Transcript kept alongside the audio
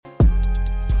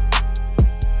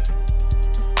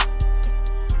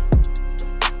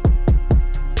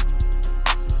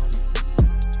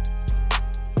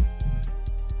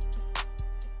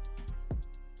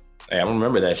don't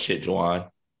remember that shit, Juwan.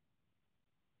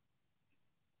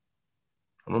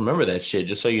 I don't remember that shit,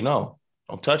 just so you know.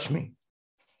 Don't touch me.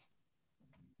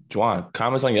 Juwan,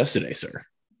 comments on yesterday, sir.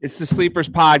 It's the Sleepers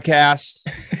podcast.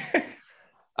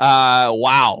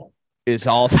 Wow is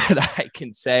all that I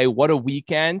can say. What a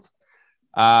weekend.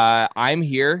 I'm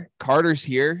here. Carter's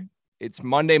here. It's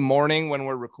Monday morning when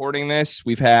we're recording this.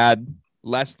 We've had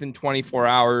less than 24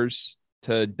 hours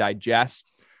to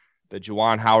digest the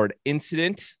Juwan Howard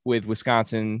incident with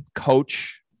Wisconsin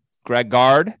coach Greg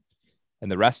Gard and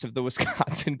the rest of the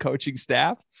Wisconsin coaching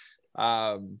staff.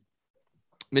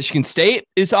 Michigan State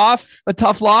is off a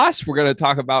tough loss. We're going to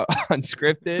talk about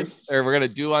unscripted, or we're going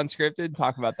to do unscripted,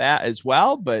 talk about that as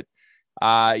well. But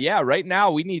right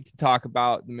now we need to talk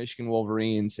about the Michigan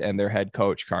Wolverines and their head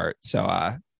coach, Cart. So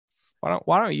why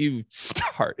don't you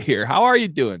start here? How are you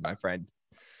doing, my friend?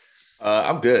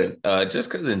 I'm good. Just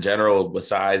because in general,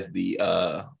 besides the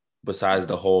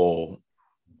whole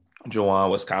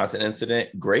Juwan Wisconsin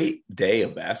incident, great day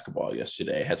of basketball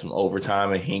yesterday. Had some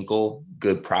overtime in Hinkle,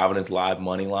 good Providence live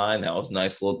money line. That was a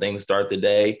nice little thing to start the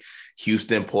day.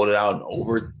 Houston pulled it out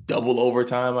in double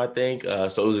overtime, I think.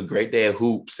 So it was a great day of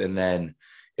hoops, and then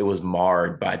it was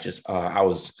marred by just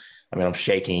I'm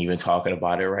shaking even talking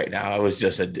about it right now. It was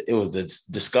the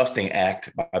disgusting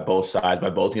act by both sides, by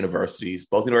both universities.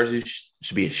 Both universities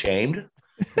should be ashamed.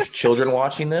 There's children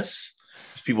watching this.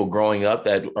 There's people growing up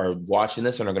that are watching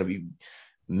this and are going to be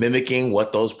mimicking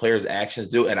what those players' actions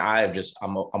do. And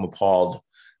I'm appalled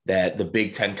that the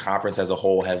Big Ten Conference as a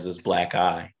whole has this black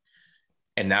eye.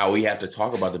 And now we have to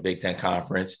talk about the Big Ten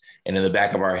Conference. And in the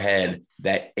back of our head,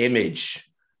 that image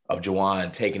of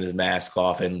Juwan taking his mask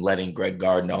off and letting Greg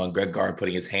Gard know, and Greg Gard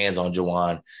putting his hands on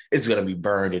Juwan is going to be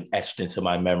burned and etched into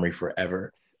my memory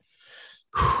forever.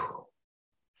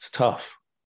 It's tough.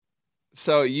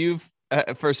 So you've,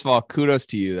 first of all, kudos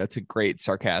to you. That's a great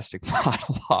sarcastic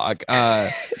monologue.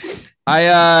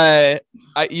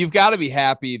 You've got to be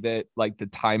happy that like the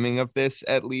timing of this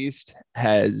at least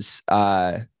has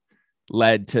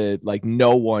led to like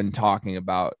no one talking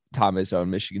about Tom Izzo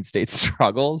and Michigan State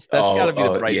struggles. That's got to be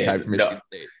the bright side for Michigan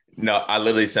State. No, I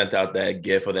literally sent out that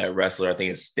gif of that wrestler. I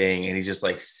think it's Sting, and he's just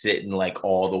like sitting like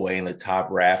all the way in the top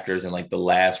rafters and like the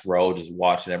last row, just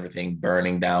watching everything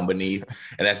burning down beneath.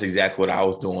 And that's exactly what I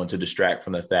was doing to distract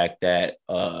from the fact that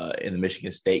in the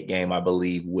Michigan State game, I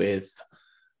believe with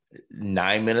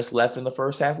 9 minutes left in the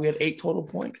first half, we had 8 total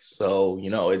points. So,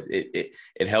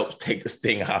 it helps take the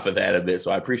sting off of that a bit. So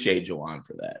I appreciate Juwan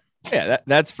for that. Yeah,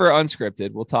 that's for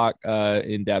unscripted. We'll talk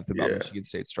in depth about Michigan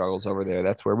State struggles over there.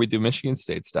 That's where we do Michigan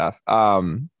State stuff.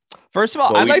 First of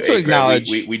all, I'd like to acknowledge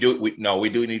we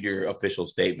do need your official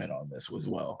statement on this as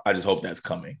well. I just hope that's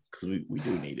coming because we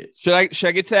do need it. Should I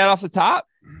get to that off the top?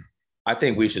 I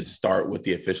think we should start with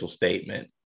the official statement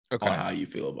on how you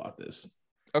feel about this.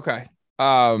 Okay.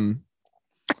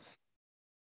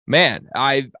 Man,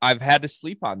 I've had to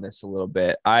sleep on this a little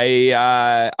bit.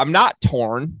 I'm not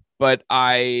torn, but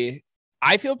I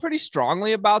feel pretty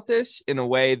strongly about this in a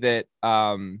way that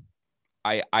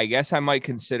I guess I might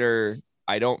consider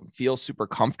I don't feel super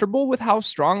comfortable with how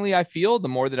strongly I feel the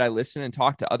more that I listen and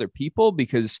talk to other people,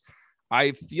 because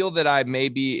I feel that I may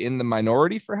be in the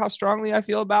minority for how strongly I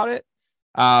feel about it.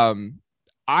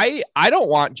 I don't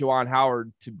want Juwan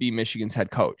Howard to be Michigan's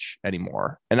head coach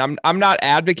anymore. And I'm not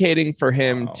advocating for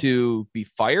him to be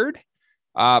fired.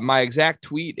 My exact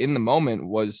tweet in the moment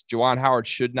was Juwan Howard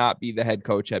should not be the head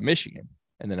coach at Michigan.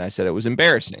 And then I said it was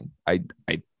embarrassing.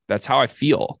 That's how I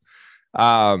feel.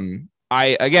 I'm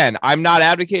not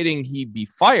advocating he be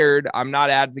fired. I'm not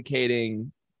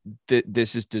advocating that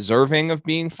this is deserving of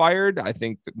being fired. I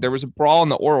think there was a brawl in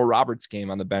the Oral Roberts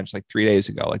game on the bench like 3 days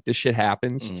ago. Like this shit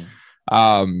happens.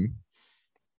 A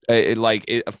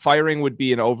firing would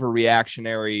be an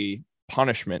overreactionary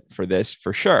punishment for this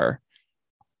for sure.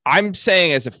 I'm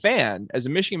saying as a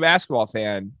Michigan basketball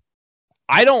fan,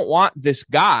 I don't want this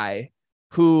guy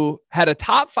who had a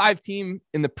top 5 team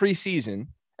in the preseason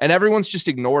and everyone's just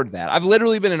ignored that. I've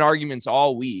literally been in arguments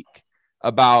all week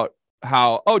about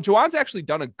how, Juwan's actually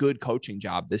done a good coaching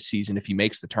job this season if he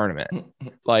makes the tournament.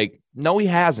 Like, no, he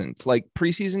hasn't. Like,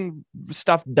 preseason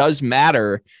stuff does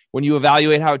matter when you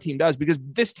evaluate how a team does, because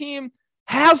this team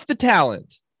has the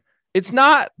talent. It's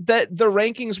not that the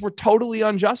rankings were totally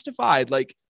unjustified.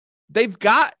 Like, they've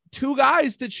got 2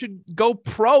 guys that should go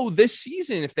pro this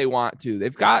season if they want to.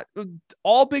 They've got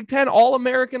all Big Ten, all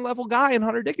American level guy in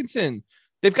Hunter Dickinson.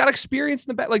 They've got experience in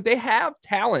the back. Like, they have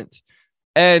talent.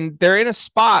 And they're in a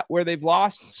spot where they've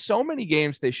lost so many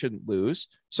games they shouldn't lose,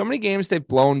 so many games they've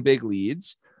blown big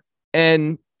leads.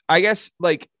 And I guess,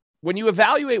 like, when you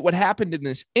evaluate what happened in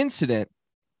this incident,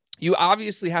 you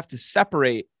obviously have to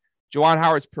separate Juwan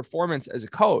Howard's performance as a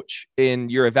coach in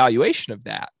your evaluation of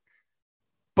that.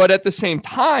 But at the same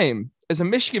time, as a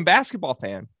Michigan basketball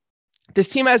fan, this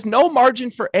team has no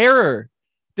margin for error.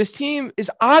 This team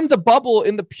is on the bubble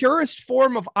in the purest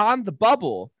form of on the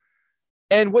bubble.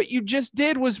 And what you just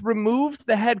did was removed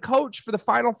the head coach for the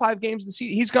final 5 games of the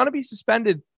season. He's going to be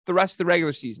suspended the rest of the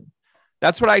regular season.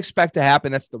 That's what I expect to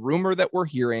happen. That's the rumor that we're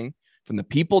hearing from the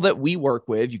people that we work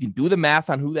with. You can do the math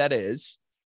on who that is,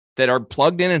 that are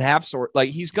plugged in and have sort.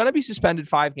 Like, he's going to be suspended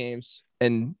 5 games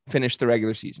and finish the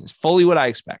regular season. It's fully what I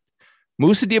expect.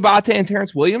 Moussa Diabate and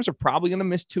Terrence Williams are probably going to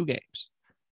miss 2 games.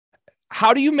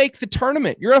 How do you make the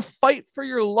tournament? You're a fight for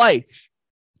your life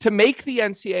to make the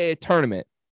NCAA tournament.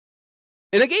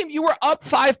 In a game, you were up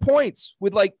 5 points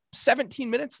with like 17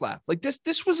 minutes left. Like,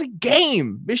 this was a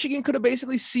game. Michigan could have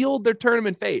basically sealed their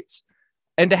tournament fates.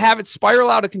 And to have it spiral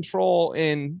out of control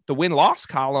in the win-loss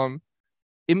column,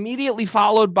 immediately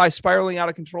followed by spiraling out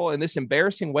of control in this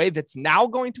embarrassing way that's now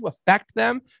going to affect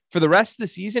them for the rest of the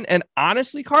season. And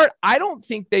honestly, Cart, I don't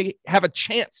think they have a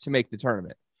chance to make the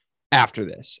tournament after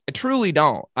this. I truly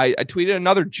don't. I tweeted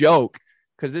another joke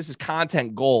because this is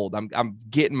content gold. I'm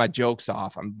getting my jokes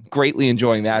off. I'm greatly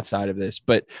enjoying that side of this.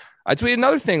 But I tweeted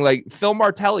another thing, like Phil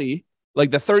Martelli,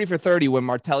 like the 30 for 30 when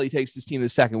Martelli takes his team the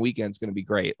second weekend is going to be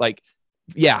great. Like,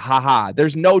 yeah, haha.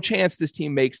 There's no chance this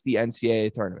team makes the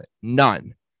NCAA tournament.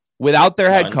 None. Without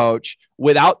their head coach,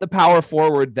 without the power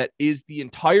forward that is the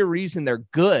entire reason they're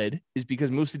good is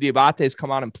because Moussa Diabate has come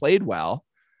on and played well.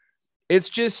 It's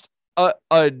just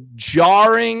a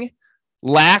jarring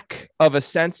lack of a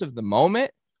sense of the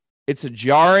moment. It's a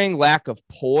jarring lack of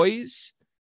poise.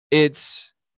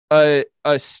 It's a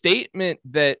statement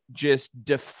that just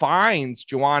defines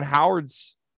Juwan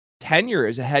Howard's tenure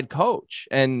as a head coach.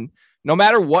 And no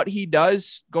matter what he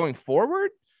does going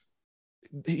forward,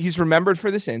 he's remembered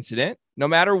for this incident. No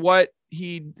matter what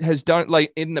he has done,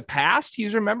 like in the past,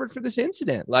 he's remembered for this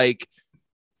incident. Like,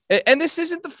 and this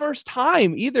isn't the first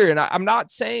time either. And I'm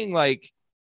not saying like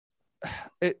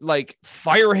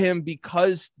fire him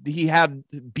because he had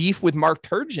beef with Mark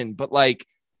Turgeon, but like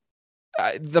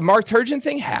the Mark Turgeon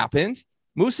thing happened.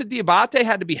 Moussa Diabate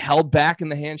had to be held back in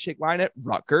the handshake line at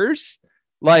Rutgers.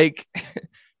 Like,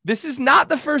 this is not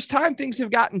the first time things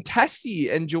have gotten testy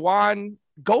and Juwan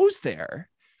goes there.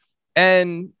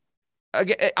 And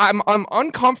again, I'm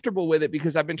uncomfortable with it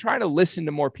because I've been trying to listen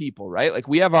to more people, right? Like,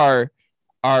 we have our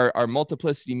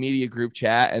Multiplicity Media group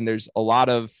chat, and there's a lot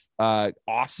of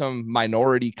awesome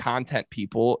minority content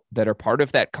people that are part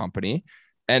of that company.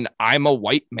 And I'm a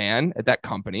white man at that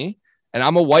company, and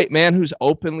I'm a white man who's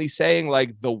openly saying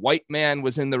like the white man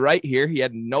was in the right here. He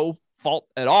had no fault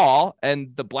at all.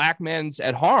 And the black man's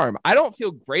at harm. I don't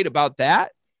feel great about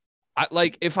that.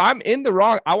 Like, if I'm in the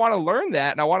wrong, I want to learn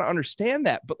that and I want to understand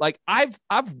that. But like, I've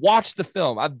watched the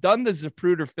film. I've done the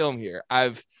Zapruder film here.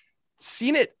 I've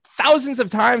seen it thousands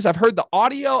of times. I've heard the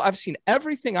audio. I've seen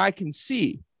everything I can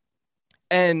see.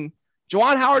 And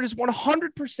Juwan Howard is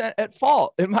 100% at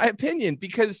fault, in my opinion,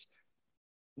 because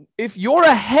if you're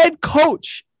a head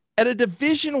coach at a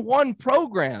Division I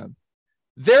program,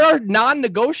 there are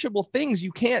non-negotiable things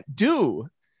you can't do.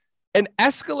 And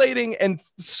escalating and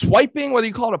swiping, whether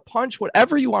you call it a punch,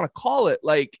 whatever you want to call it,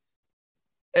 like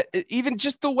even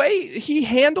just the way he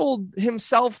handled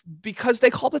himself because they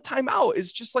called a timeout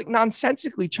is just like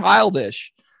nonsensically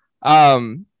childish.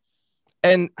 And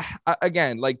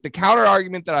again, like the counter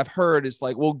argument that I've heard is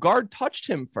like, well, guard touched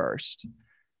him first.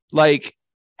 Like,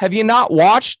 have you not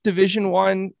watched Division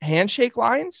I handshake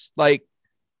lines? Like,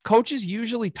 coaches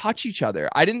usually touch each other.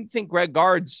 I didn't think Greg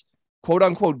Gard's quote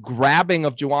unquote grabbing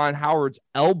of Juwan Howard's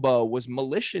elbow was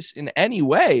malicious in any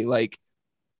way. Like,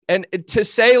 and to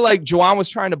say like Juwan was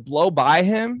trying to blow by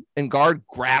him and Gard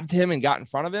grabbed him and got in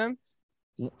front of him,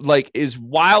 like, is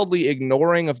wildly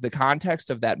ignoring of the context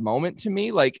of that moment to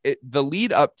me. Like, the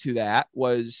lead up to that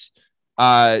was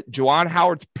Juwan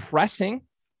Howard's pressing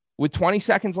with 20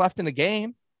 seconds left in the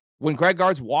game when Greg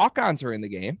Gard's walk-ons are in the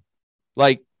game.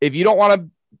 Like, if you don't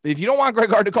want Greg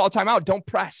Gard to call a timeout, don't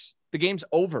press. The game's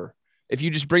over if you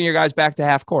just bring your guys back to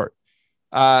half court.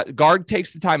 Gard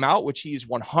takes the timeout, which he's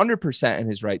 100% in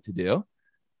his right to do.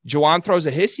 Juwan throws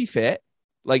a hissy fit,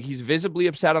 like he's visibly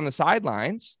upset on the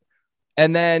sidelines.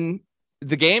 And then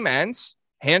the game ends.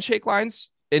 Handshake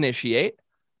lines initiate.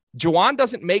 Juwan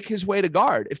doesn't make his way to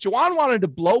Gard. If Juwan wanted to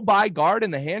blow by Gard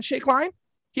in the handshake line,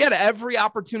 he had every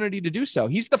opportunity to do so.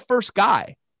 He's the first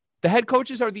guy. The head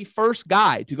coaches are the first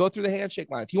guy to go through the handshake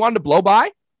line. If he wanted to blow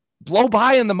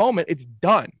by in the moment, it's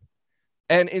done.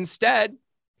 And instead,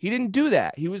 he didn't do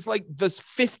that. He was like the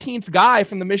 15th guy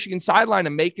from the Michigan sideline to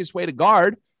make his way to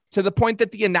Gard, to the point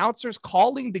that the announcers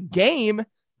calling the game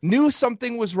knew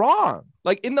something was wrong.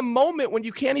 Like in the moment when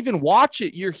you can't even watch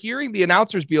it, you're hearing the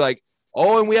announcers be like,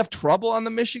 oh, and we have trouble on the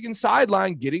Michigan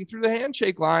sideline getting through the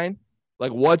handshake line.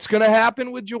 Like, what's going to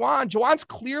happen with Juwan? Juwan's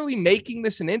clearly making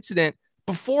this an incident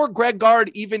before Greg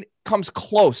Gard even comes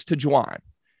close to Juwan.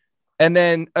 And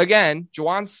then again,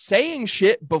 Juwan's saying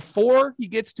shit before he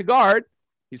gets to Gard.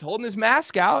 He's holding his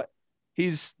mask out.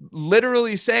 He's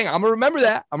literally saying, I'm going to remember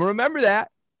that. I'm going to remember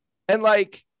that. And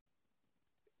like,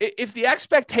 if the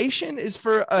expectation is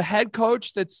for a head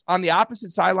coach that's on the opposite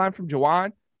sideline from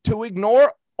Juwan to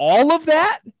ignore all of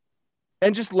that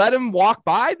and just let him walk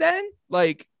by, then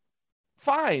like,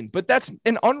 fine. But that's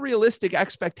an unrealistic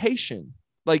expectation.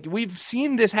 Like we've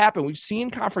seen this happen. We've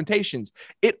seen confrontations.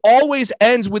 It always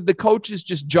ends with the coaches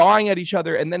just jawing at each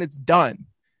other and then it's done.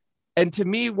 And to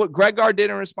me, what Greg Gard did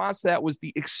in response to that was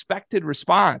the expected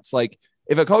response. Like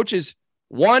if a coach is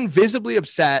 1, visibly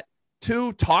upset,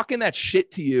 2, talking that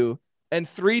shit to you, and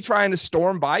 3, trying to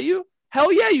storm by you,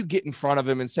 hell yeah, you get in front of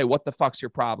him and say, what the fuck's your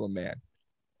problem, man?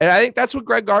 And I think that's what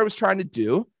Greg Gard was trying to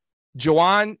do.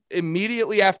 Juwan,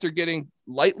 immediately after getting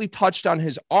lightly touched on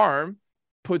his arm,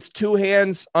 puts 2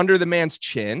 hands under the man's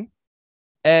chin.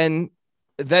 And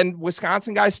then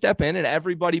Wisconsin guys step in and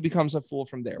everybody becomes a fool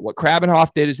from there. What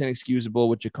Krabenhoff did is inexcusable.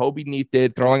 What Jacoby Neath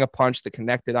did, throwing a punch that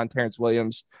connected on Terrence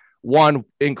Williams, 1,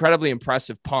 incredibly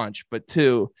impressive punch, but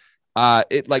 2,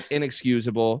 it like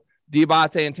inexcusable.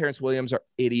 Diabate and Terrence Williams are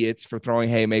idiots for throwing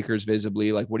haymakers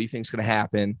visibly. Like, what do you think is going to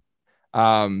happen?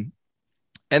 And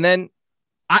then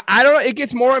I don't know. It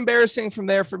gets more embarrassing from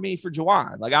there for me for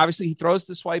Juwan. Like, obviously, he throws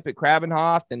the swipe at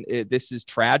Krabenhoff, and this is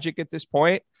tragic at this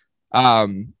point.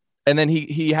 And then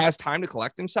he has time to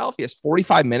collect himself. He has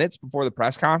 45 minutes before the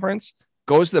press conference,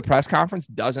 goes to the press conference,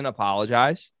 doesn't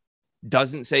apologize,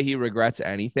 doesn't say he regrets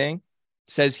anything,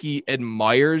 says he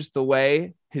admires the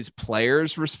way his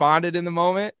players responded in the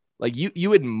moment. Like,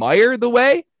 you admire the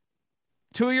way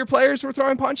 2 of your players were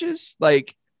throwing punches?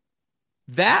 Like,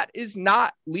 that is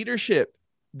not leadership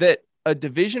that a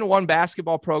Division I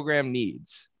basketball program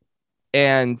needs.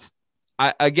 And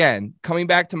again, coming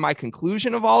back to my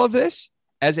conclusion of all of this,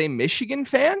 as a Michigan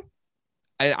fan,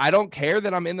 I don't care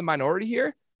that I'm in the minority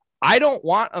here. I don't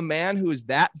want a man who is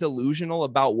that delusional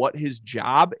about what his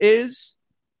job is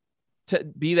to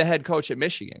be the head coach at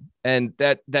Michigan. And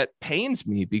that pains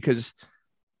me because,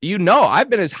 I've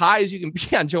been as high as you can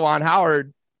be on Juwan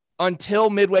Howard until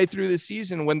midway through the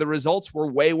season when the results were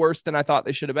way worse than I thought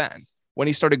they should have been. When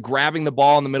he started grabbing the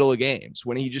ball in the middle of games,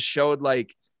 when he just showed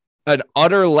like an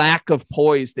utter lack of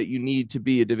poise that you need to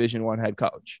be a Division I head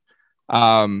coach.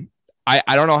 I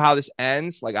don't know how this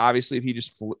ends. Like, obviously, if he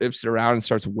just flips it around and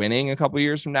starts winning a couple of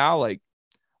years from now, like,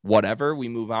 whatever, we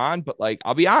move on. But like,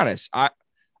 I'll be honest, I'm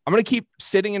going to keep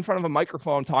sitting in front of a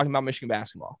microphone talking about Michigan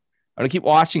basketball. I'm going to keep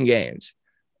watching games.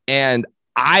 And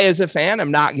I, as a fan,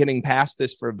 am not getting past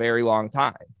this for a very long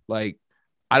time. Like,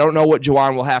 I don't know what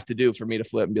Juwan will have to do for me to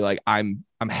flip and be like, I'm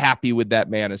happy with that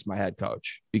man as my head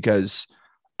coach, because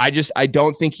I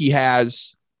don't think he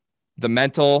has the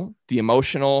mental, the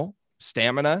emotional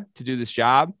stamina to do this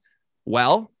job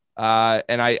well.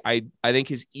 And I think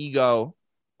his ego,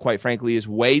 quite frankly, is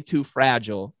way too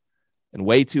fragile and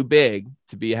way too big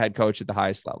to be a head coach at the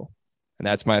highest level. And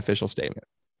that's my official statement.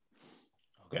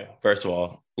 Okay. First of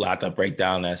all, a lot to break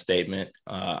down that statement.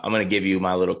 I'm going to give you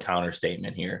my little counter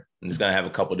statement here. And it's going to have a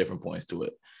couple different points to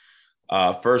it.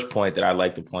 First point that I'd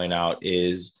like to point out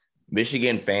is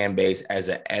Michigan fan base as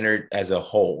a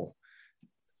whole.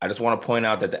 I just want to point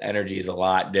out that the energy is a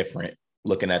lot different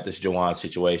looking at this Juwan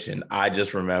situation. I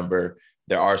just remember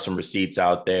there are some receipts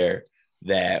out there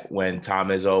that when Tom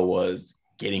Izzo was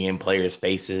getting in players'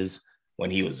 faces, when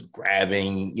he was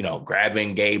grabbing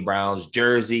Gabe Brown's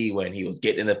jersey, when he was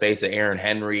getting in the face of Aaron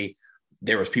Henry,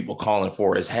 there was people calling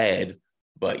for his head.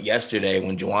 But yesterday,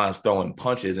 when Juwan's throwing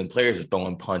punches and players are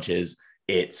throwing punches,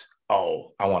 it's,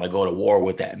 oh, I want to go to war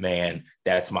with that man.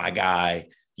 That's my guy.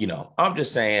 I'm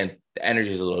just saying the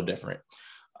energy is a little different.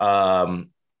 I'm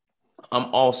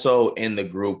also in the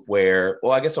group where,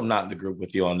 well, I guess I'm not in the group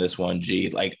with you on this one,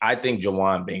 G. Like, I think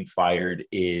Juwan being fired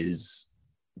is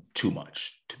too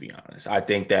much, to be honest. I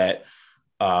think that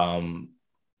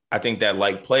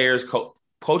like players,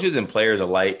 coaches and players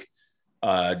alike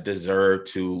deserve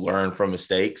to learn from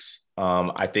mistakes.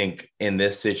 I think in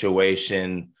this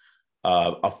situation,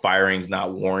 a firing is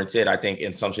not warranted. I think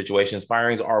in some situations,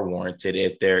 firings are warranted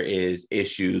if there is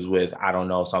issues with, I don't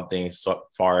know, something so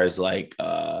far as like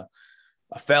a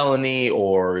felony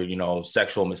or,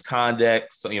 sexual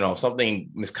misconduct, something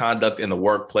misconduct in the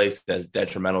workplace that's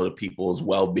detrimental to people's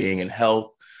well-being and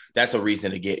health. That's a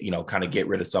reason to get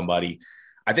rid of somebody.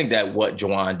 I think that what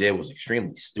Juwan did was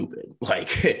extremely stupid.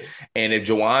 Like, and if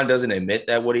Juwan doesn't admit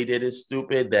that what he did is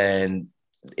stupid, then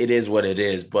it is what it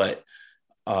is. But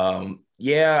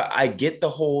yeah, I get the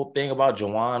whole thing about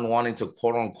Juwan wanting to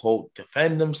quote unquote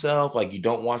defend himself. Like, you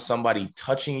don't want somebody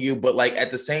touching you, but like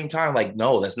at the same time, like,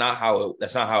 no, that's not how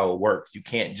it works. You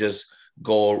can't just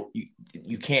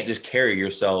you can't just carry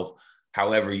yourself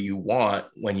however you want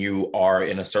when you are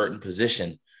in a certain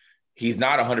position. He's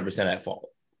not 100% at fault.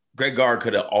 Greg Gard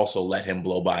could have also let him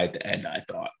blow by at the end, I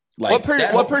thought. Like,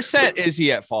 what percent is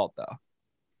he at fault though?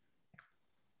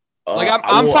 Like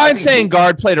I'm fine saying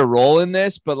Gard played a role in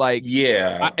this, but like,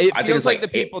 yeah, it feels like the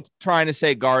people trying to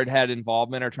say Gard had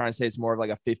involvement are trying to say it's more of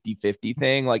like a 50-50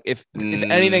 thing. Like if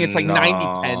anything, it's like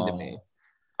 90-10 to me.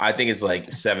 I think it's like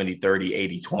 70-30,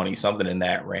 80-20, something in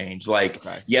that range. Like,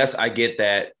 okay. Yes, I get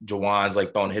that Juwan's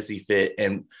like throwing hissy fit.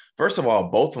 And first of all,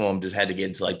 both of them just had to get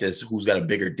into like this who's got a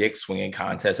bigger dick swinging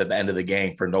contest at the end of the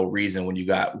game for no reason when you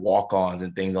got walk-ons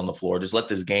and things on the floor. Just let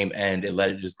this game end and let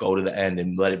it just go to the end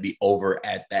and let it be over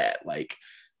at that. Like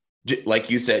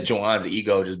you said, Juwan's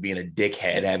ego just being a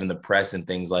dickhead, having the press and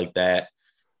things like that.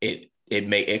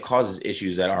 It causes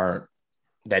issues that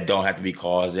don't have to be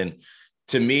caused. And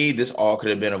to me, this all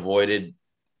could have been avoided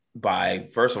by,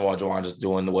 first of all, Juwan just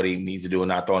doing what he needs to do and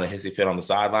not throwing a hissy fit on the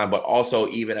sideline, but also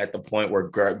even at the point where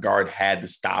Gard had to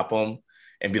stop him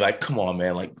and be like, come on,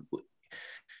 man. Like,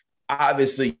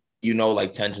 obviously,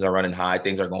 like tensions are running high,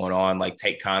 things are going on, like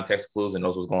take context clues and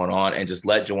knows what's going on and just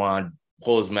let Juwan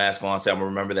pull his mask on, say, I'm gonna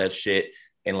remember that shit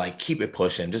and like keep it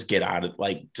pushing. Just get out of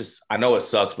I know it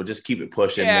sucks, but just keep it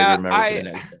pushing. Yeah, maybe remember for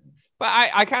the next day. But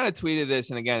I kind of tweeted this,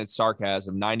 and again, it's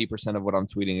sarcasm. 90% of what I'm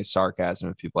tweeting is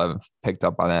sarcasm. If people haven't picked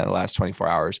up on that in the last 24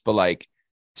 hours, but like,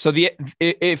 so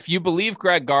if you believe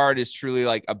Greg Gard is truly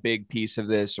like a big piece of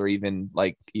this, or even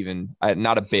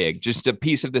not a big, just a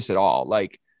piece of this at all,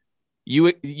 like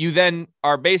you then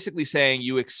are basically saying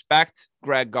you expect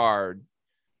Greg Gard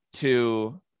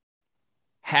to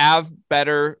have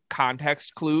better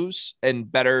context clues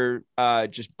and better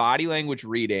just body language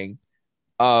reading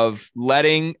of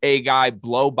letting a guy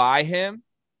blow by him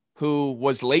who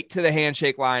was late to the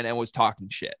handshake line and was talking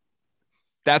shit.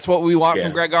 That's what we want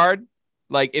from Greg Gard.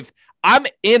 Like, if I'm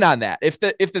in on that, if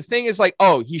the thing is like,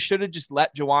 oh, he should have just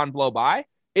let Juwan blow by.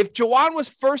 If Juwan was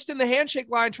first in the handshake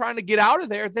line trying to get out of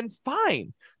there, then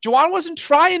fine. Juwan wasn't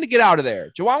trying to get out of there.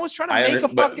 Juwan was trying to make a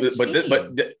fucking scene.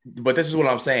 But this is what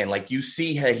I'm saying. Like, you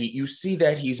see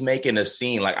that he's making a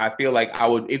scene. Like, I feel like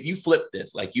if you flip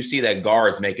this, like you see that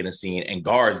Gard's making a scene and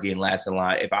Gard's getting last in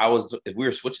line. If we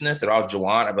were switching this, if I was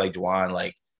Juwan, I'd be like, Juwan,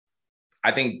 like,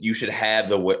 I think you should have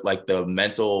the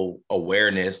mental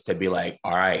awareness to be like,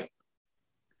 all right,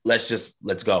 let's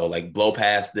go, like, blow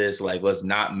past this. Like, let's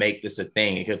not make this a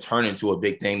thing. It could turn into a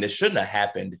big thing. This shouldn't have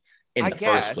happened in the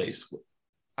first place.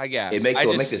 I guess it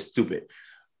makes it stupid.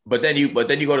 But then you go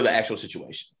to the actual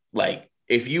situation. Like,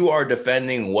 if you are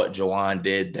defending what Juwan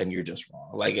did, then you're just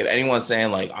wrong. Like, if anyone's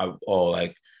saying like,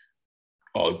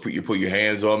 you put your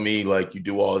hands on me, like you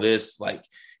do all this, like,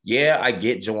 yeah, I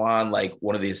get Juwan, like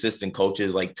one of the assistant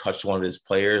coaches, like touched one of his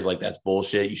players. Like, that's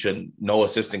bullshit. You shouldn't, no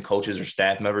assistant coaches or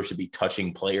staff members should be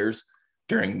touching players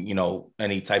during,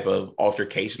 any type of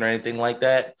altercation or anything like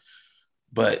that.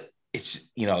 But it's,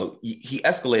 he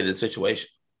escalated the situation.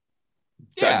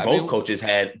 Yeah, both coaches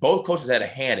had a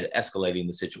hand in escalating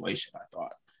the situation, I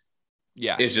thought.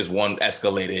 Yeah. It's just one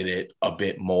escalated it a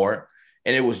bit more.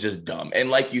 And it was just dumb.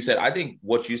 And like you said, I think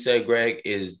what you said, Greg,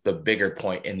 is the bigger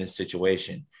point in this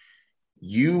situation.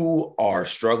 You are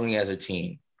struggling as a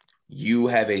team. You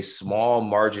have a small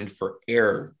margin for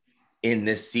error in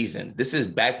this season. This is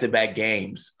back-to-back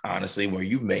games, honestly, where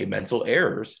you made mental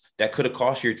errors that could have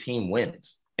cost your team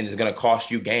wins. And it's going to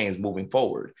cost you games moving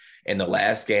forward. In the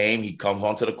last game, he comes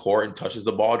onto the court and touches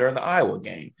the ball during the Iowa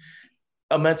game.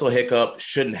 A mental hiccup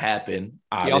shouldn't happen.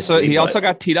 He also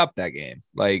got teed up that game.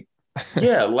 Like,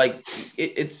 yeah, like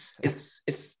it's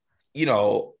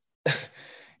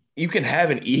you can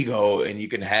have an ego and you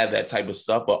can have that type of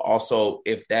stuff, but also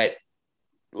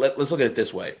let's look at it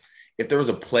this way. If there was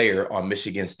a player on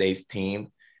Michigan State's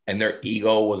team and their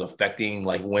ego was affecting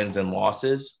like wins and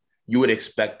losses, you would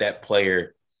expect that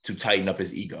player to tighten up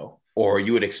his ego, or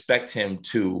you would expect him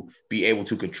to be able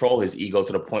to control his ego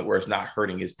to the point where it's not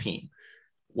hurting his team.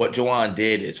 What Juwan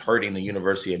did is hurting the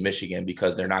University of Michigan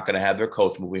because they're not going to have their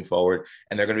coach moving forward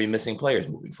and they're going to be missing players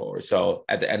moving forward. So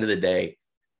at the end of the day,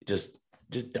 just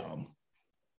dumb.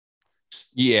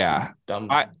 Yeah. Dumb.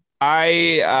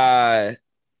 I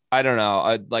don't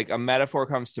know. Like, a metaphor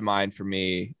comes to mind for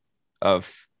me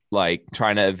of like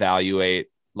trying to evaluate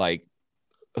like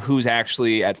who's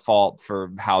actually at fault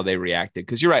for how they reacted.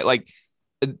 Cause you're right. Like,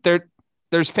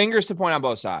 there's fingers to point on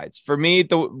both sides. For me,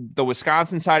 the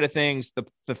Wisconsin side of things,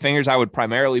 the fingers I would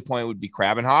primarily point would be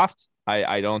Krabenhoft.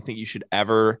 I don't think you should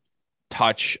ever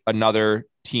touch another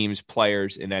team's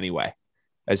players in any way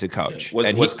as a coach. Was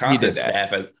and Wisconsin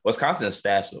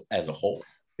staff as a whole.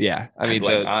 Yeah. I mean,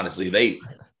 honestly, they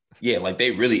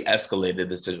really escalated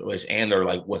the situation, and they're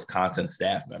like Wisconsin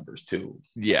staff members too.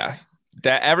 Yeah.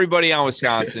 That everybody on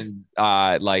Wisconsin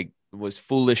was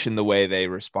foolish in the way they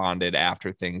responded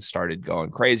after things started going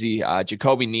crazy.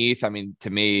 Jacoby Neath, I mean, to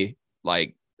me,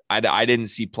 like, I didn't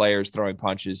see players throwing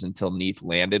punches until Neath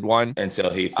landed one. Until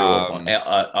he threw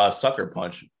a sucker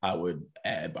punch, I would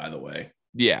add, by the way.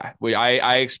 Yeah,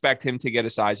 I expect him to get a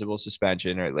sizable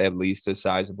suspension, or at least as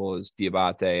sizable as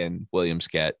Diabate and Williams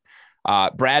get.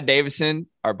 Brad Davison,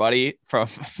 our buddy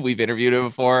we've interviewed him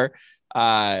before.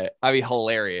 I mean,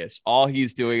 hilarious. All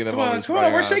he's doing in the moment. Come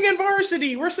on, we're singing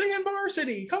varsity.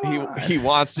 Come on. He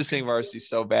wants to sing varsity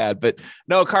so bad, but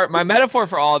no, Cart. My metaphor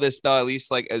for all of this, though, at least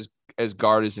like as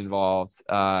Gard is involved,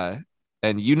 and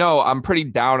I'm pretty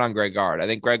down on Greg Gard. I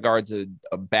think Greg Gard's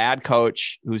a bad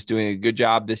coach who's doing a good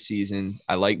job this season.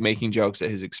 I like making jokes at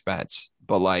his expense,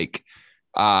 but like,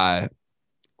 what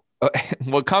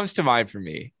comes to mind for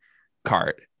me,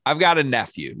 Cart? I've got a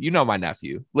nephew. You know my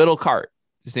nephew, Little Cart.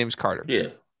 His name is Carter.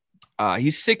 Yeah.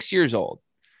 He's 6 years old.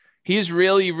 He's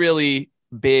really, really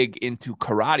big into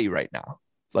karate right now.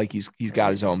 Like he's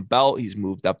got his own belt. He's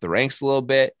moved up the ranks a little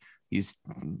bit. He's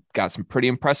got some pretty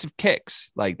impressive kicks.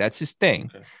 Like that's his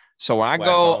thing. Okay. So when I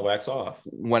wax off.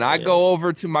 I go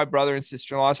over to my brother and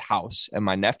sister-in-law's house and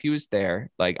my nephew is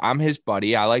there, like I'm his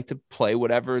buddy. I like to play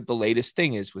whatever the latest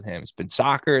thing is with him. It's been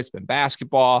soccer. It's been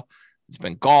basketball. It's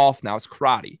been golf. Now it's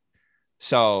karate.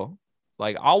 So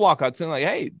like, I'll walk up to him like,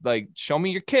 hey, like, show me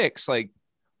your kicks. Like,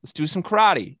 let's do some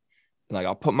karate. And like,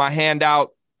 I'll put my hand out.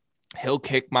 He'll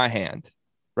kick my hand,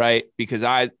 right? Because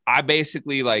I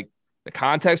basically, like, the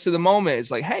context of the moment is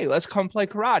like, hey, let's come play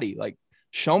karate. Like,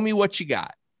 show me what you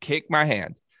got. Kick my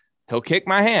hand. He'll kick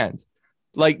my hand.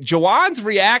 Like, Juwan's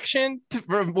reaction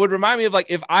would remind me of,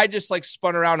 like, if I just, like,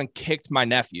 spun around and kicked my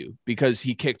nephew because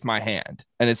he kicked my hand.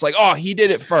 And it's like, oh, he did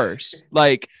it first.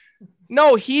 Like,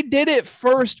 no, he did it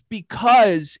first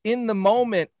because in the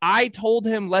moment I told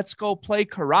him, let's go play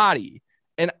karate.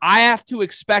 And I have to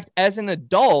expect as an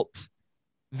adult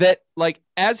that, like,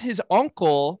 as his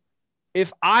uncle,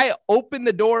 if I open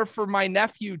the door for my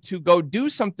nephew to go do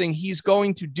something, he's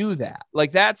going to do that.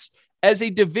 Like, that's as a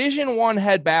Division I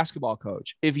head basketball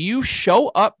coach. If you show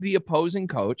up the opposing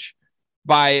coach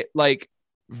by, like,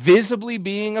 visibly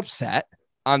being upset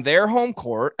on their home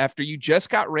court after you just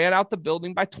got ran out the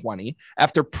building by 20,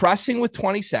 after pressing with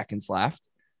 20 seconds left,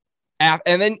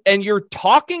 and you're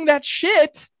talking that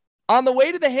shit on the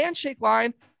way to the handshake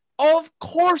line, of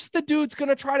course the dude's going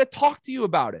to try to talk to you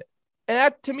about it. And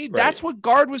that, to me, right. That's what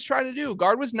Gard was trying to do.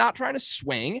 Gard was not trying to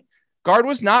swing. Gard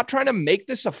was not trying to make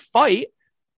this a fight.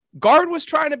 Gard was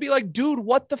trying to be like, dude,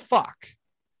 what the fuck?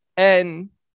 And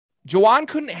Juwan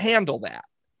couldn't handle that.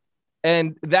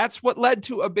 And that's what led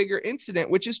to a bigger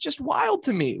incident, which is just wild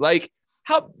to me. Like,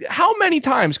 how many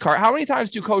times, Cart, how many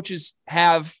times do coaches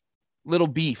have little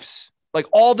beefs? Like,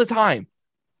 all the time.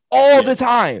 The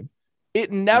time.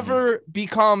 It never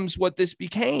becomes what this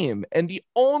became. And the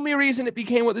only reason it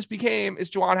became what this became is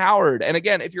Juwan Howard. And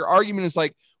again, if your argument is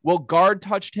like, well, Gard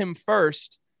touched him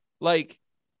first, like,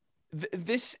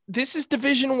 this is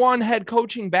Division I head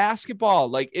coaching basketball.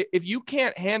 Like, if you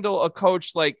can't handle a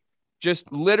coach, like,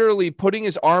 just literally putting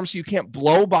his arm so you can't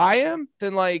blow by him,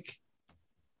 then, like,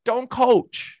 don't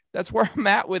coach. That's where I'm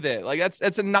at with it. Like,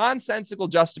 that's a nonsensical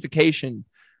justification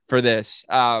for this.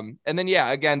 And then, yeah,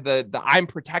 again, the I'm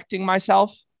protecting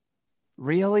myself.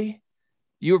 Really?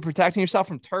 You were protecting yourself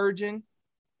from Turgeon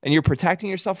and you're protecting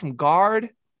yourself from Gard?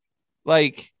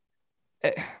 Like,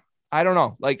 I don't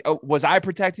know. Like, was I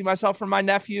protecting myself from my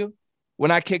nephew when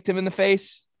I kicked him in the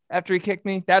face after he kicked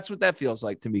me? That's what that feels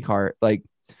like to me, Cart. Like,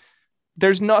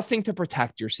 there's nothing to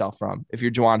protect yourself from if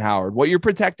you're Juwan Howard. What you're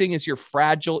protecting is your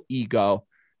fragile ego.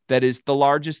 That is the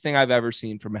largest thing I've ever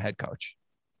seen from a head coach.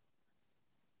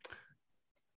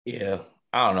 Yeah,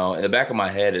 I don't know. In the back of my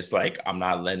head, it's like, I'm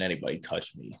not letting anybody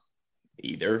touch me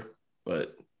either.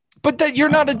 But that you're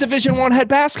not a Division I head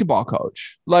basketball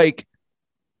coach. Like,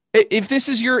 if this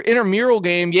is your intramural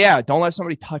game, yeah, don't let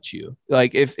somebody touch you.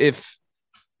 Like, if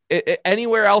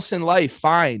anywhere else in life,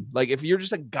 fine. Like, if you're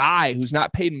just a guy who's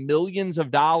not paid millions of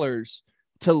dollars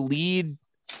to lead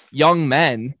young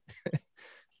men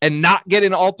and not get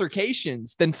in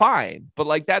altercations, then fine. But,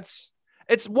 like,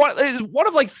 it's one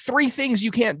of like three things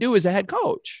you can't do as a head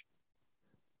coach.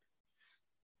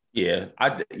 Yeah, I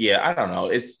don't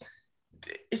know.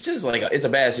 it's just like it's a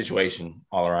bad situation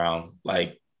all around.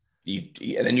 Like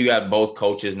and then you got both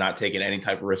coaches not taking any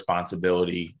type of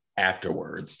responsibility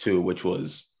afterwards too, which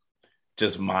was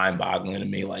just mind-boggling to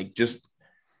me. Like, just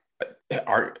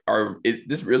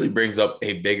this really brings up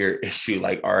a bigger issue.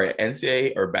 Like, are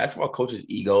NCAA or basketball coaches'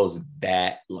 egos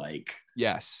that like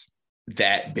yes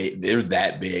that big? They're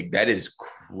that big. That is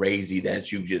crazy.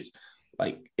 That you just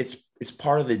like it's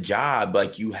part of the job.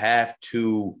 Like, you have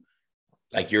to.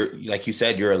 Like, like you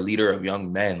said, you're a leader of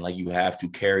young men. Like, you have to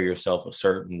carry yourself a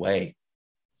certain way.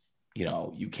 You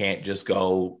know, you can't just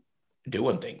go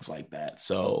doing things like that.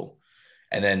 So,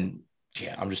 and then,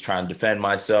 yeah, I'm just trying to defend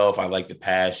myself. I like the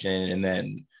passion. And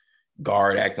then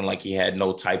guard acting like he had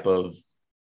no type of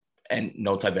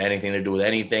anything to do with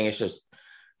anything. It's just,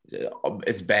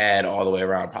 it's bad all the way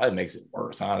around. Probably makes it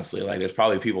worse, honestly. Like, there's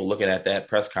probably people looking at that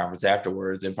press conference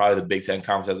afterwards and probably the Big Ten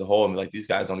conference as a whole and be like, these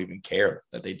guys don't even care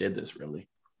that they did this, really.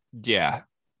 Yeah.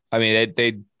 I mean,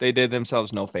 they did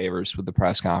themselves no favors with the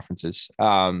press conferences.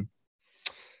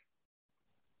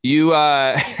 You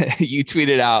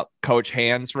tweeted out Coach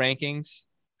Hand's rankings.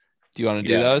 Do you want to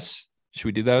do those? Should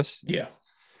we do those? Yeah,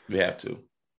 we have to.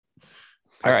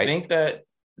 All right. I think that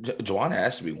Juwan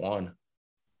has to be one.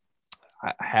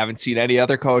 I haven't seen any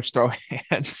other coach throw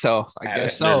hands, so I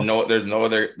guess so. There's no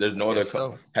other.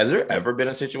 So. Has there ever been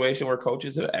a situation where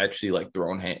coaches have actually like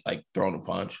thrown a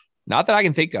punch? Not that I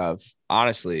can think of,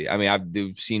 honestly. I mean,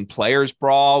 we've seen players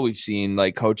brawl. We've seen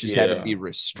like coaches had to be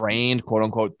restrained, quote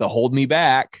unquote, to hold me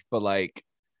back. But like,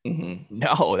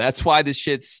 no, that's why this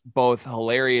shit's both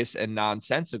hilarious and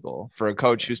nonsensical for a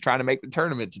coach who's trying to make the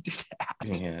tournament to do that.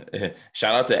 Yeah.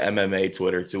 Shout out to MMA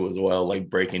Twitter too, as well. Like,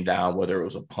 breaking down whether it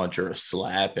was a punch or a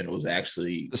slap, and it was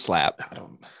actually a slap.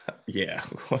 Yeah,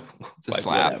 it's a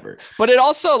slap. Whatever. But it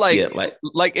also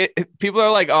people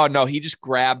are like, oh no, he just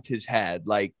grabbed his head.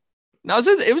 Like, no,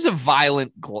 it was a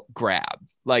violent grab.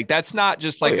 Like, that's not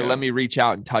just like let me reach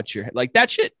out and touch your head. Like,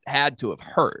 that shit had to have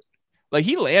hurt. Like,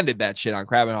 he landed that shit on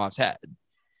Krabbenoff's head.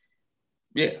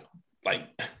 Yeah. Like,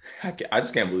 I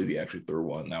just can't believe he actually threw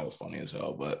one. That was funny as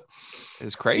hell, but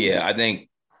it's crazy. Yeah, I think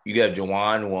you got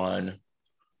Juwan one.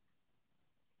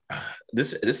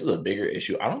 This is a bigger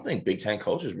issue. I don't think Big Ten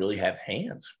coaches really have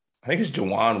hands. I think it's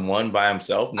Juwan one by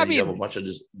himself, and then you have a bunch of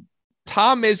just.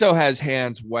 Tom Izzo has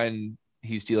hands when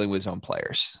he's dealing with his own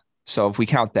players. So if we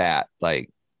count that, like,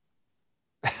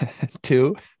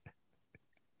 2.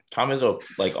 Tom Izzo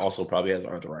also probably has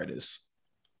arthritis.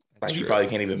 Like, he probably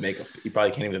can't even make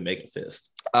a fist.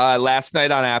 Last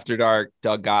night on After Dark,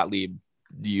 Doug Gottlieb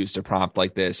used a prompt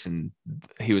like this, and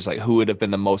he was like, who would have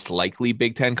been the most likely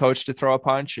Big Ten coach to throw a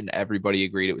punch? And everybody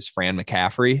agreed it was Fran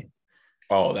McCaffrey.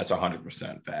 Oh, that's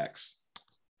 100% facts.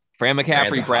 Fran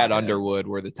McCaffrey, Brad Underwood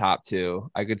were the top 2.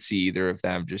 I could see either of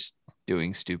them just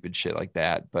doing stupid shit like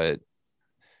that, but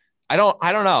I don't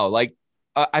know. Like,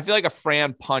 I feel like a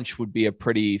Fran punch would be a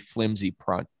pretty flimsy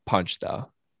punch,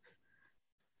 though.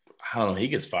 I don't know. He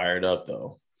gets fired up,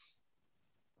 though.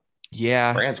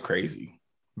 Yeah. Fran's crazy.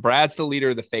 Brad's the leader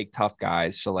of the fake tough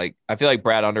guys. So, like, I feel like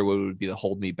Brad Underwood would be the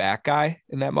hold me back guy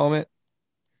in that moment.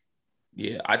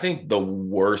 Yeah. I think the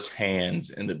worst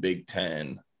hands in the Big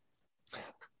Ten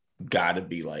got to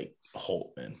be, like,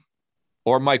 Holtman.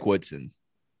 Or Mike Woodson.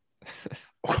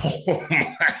 Oh,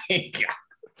 my God.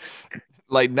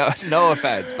 Like, no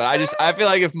offense, but I feel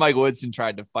like if Mike Woodson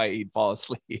tried to fight, he'd fall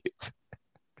asleep.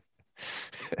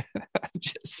 I'm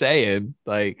just saying,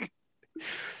 like,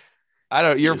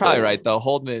 you're probably right though.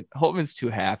 Holtman's too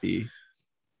happy.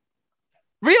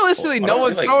 Realistically, no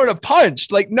one's throwing a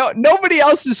punch. Like, nobody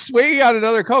else is swinging on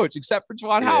another coach except for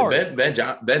Juwan Howard.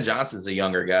 Ben Johnson's a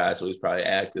younger guy, so he's probably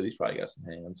active. He's probably got some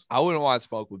hands. I wouldn't want to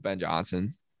smoke with Ben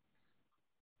Johnson.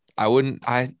 Probably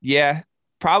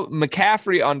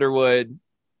McCaffrey, Underwood,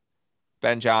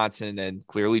 Ben Johnson, and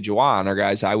clearly Juwan are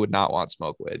guys I would not want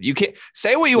smoke with. You can't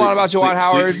say what you want about Juwan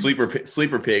Howard.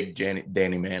 Sleeper pig,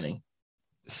 Danny Manning.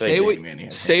 Say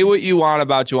what you want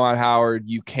about Juwan Howard.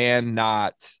 You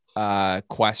cannot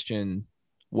question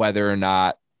whether or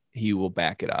not he will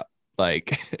back it up.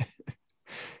 Like,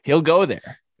 he'll go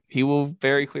there. He will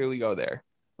very clearly go there.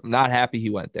 I'm not happy he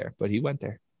went there, but he went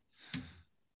there.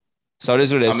 So it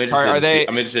is what it is.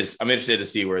 I'm interested to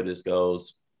see where this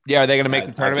goes. Yeah, are they going to make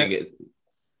the tournament?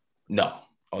 No.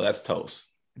 Oh, that's toast.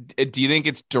 Do you think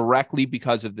it's directly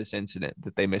because of this incident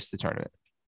that they missed the tournament?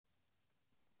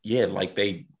 Yeah, like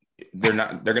they're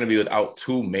going to be without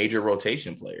 2 major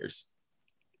rotation players.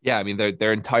 Yeah, I mean,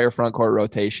 their entire front court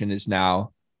rotation is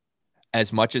now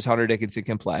as much as Hunter Dickinson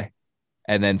can play,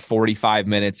 and then 45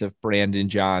 minutes of Brandon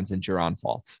Johns and Jaron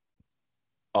Fault.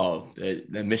 Oh,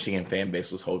 the Michigan fan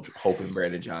base was hoping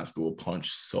Brandon Johns threw a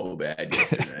punch so bad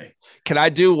yesterday. Can I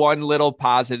do one little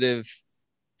positive,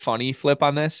 funny flip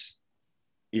on this?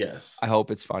 Yes. I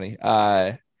hope it's funny.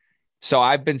 So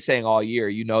I've been saying all year,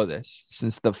 you know this,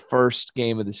 since the first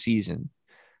game of the season,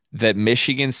 that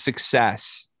Michigan's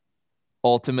success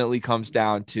ultimately comes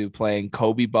down to playing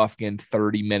Kobe Buffkin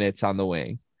 30 minutes on the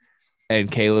wing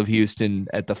and Caleb Houston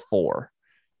at the 4.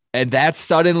 And that's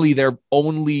suddenly their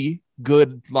only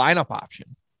good lineup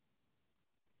option.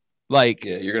 Like,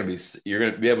 yeah, but you're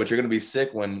gonna be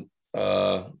sick when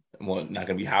well, not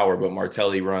gonna be Howard, but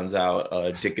Martelli runs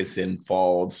out Dickinson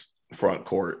Falls front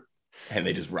court and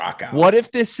they just rock out. What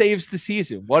if this saves the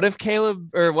season? What if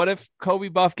Kobe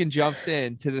Buffkin jumps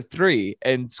in to the 3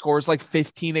 and scores like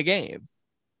 15 a game?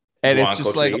 And Juwan, it's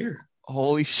just like,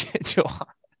 holy shit, Juwan.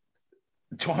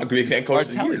 Juwan, big fan coach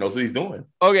of the year, knows what he's doing.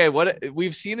 Okay,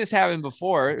 we've seen this happen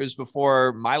before. It was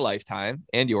before my lifetime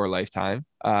and your lifetime.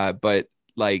 But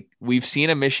like we've seen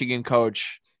a Michigan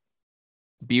coach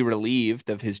be relieved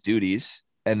of his duties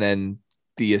and then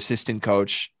the assistant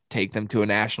coach take them to a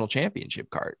national championship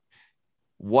card.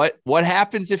 What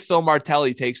happens if Phil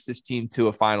Martelli takes this team to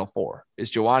a Final Four?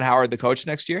 Is Juwan Howard the coach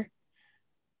next year?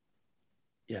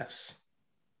 Yes.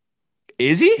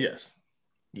 Is he? Yes.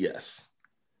 Yes.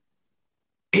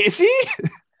 Is he?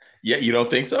 Yeah, you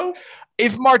don't think so?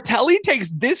 If Martelli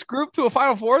takes this group to a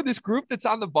Final Four, this group that's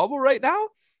on the bubble right now,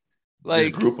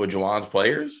 like this group of Juwan's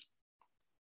players,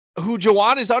 who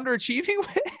Juwan is underachieving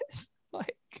with,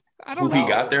 like I don't know who he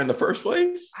got there in the first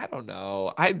place. I don't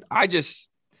know.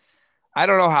 I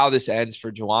don't know how this ends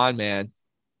for Juwan, man.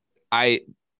 I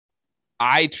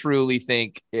truly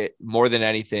think it more than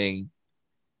anything,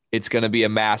 it's going to be a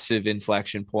massive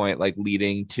inflection point, like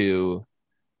leading to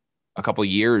a couple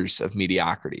years of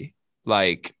mediocrity.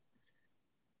 Like,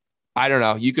 I don't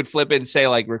know. You could flip it and say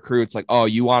like recruits, like, oh,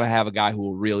 you want to have a guy who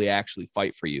will really actually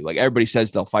fight for you. Like everybody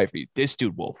says they'll fight for you. This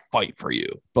dude will fight for you.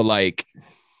 But like,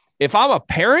 if I'm a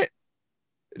parent,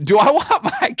 do I want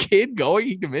my kid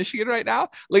going to Michigan right now?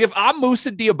 Like if I'm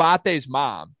Musa Diabate's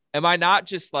mom, am I not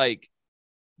just like,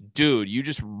 dude, you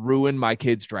just ruined my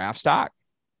kid's draft stock?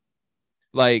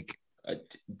 Like,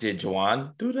 did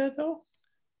Juwan do that though?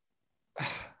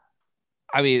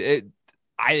 I mean,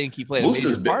 I think he played a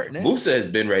major part in it. Musa has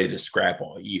been ready to scrap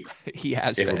all year. He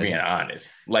has if been. we're being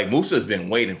honest. Like Musa's been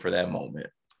waiting for that moment.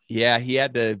 Yeah, he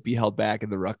had to be held back in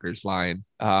the Rutgers line.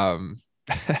 I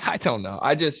don't know.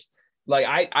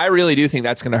 I really do think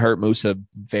that's going to hurt Musa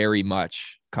very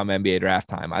much come NBA draft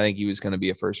time. I think he was going to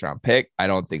be a first round pick. I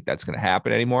don't think that's going to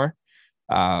happen anymore.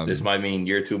 This might mean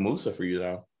year 2 Musa for you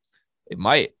though. It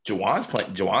might. Juwan's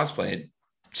playing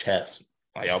chess.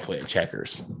 Like y'all playing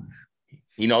checkers.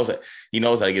 He knows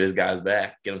how to get his guys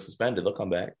back, get them suspended. They'll come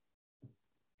back.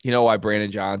 You know why Brandon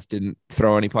Johns didn't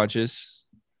throw any punches?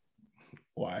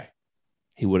 Why?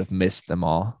 He would have missed them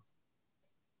all.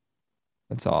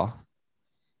 That's all.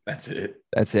 That's it.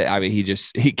 I mean,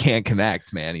 he can't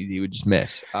connect, man. He would just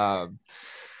miss. All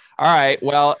right.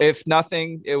 Well, if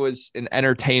nothing, it was an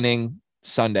entertaining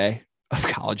Sunday of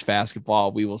college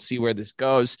basketball. We will see where this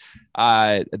goes.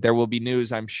 There will be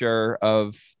news, I'm sure,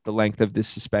 of the length of this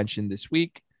suspension this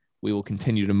week. We will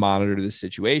continue to monitor the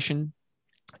situation,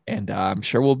 and I'm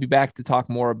sure we'll be back to talk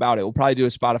more about it. We'll probably do a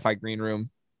Spotify green room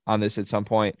on this at some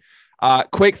point.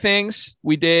 Quick things.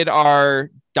 We did our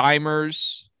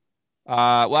Dimers.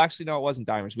 Well, actually, no, it wasn't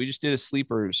Dimers. We just did a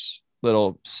Sleepers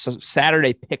little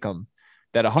Saturday pick'em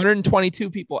that 122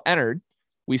 people entered.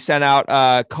 We sent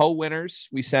out co-winners.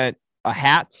 We sent a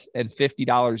hat and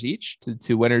 $50 each to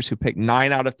 2 winners who picked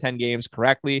 9 out of 10 games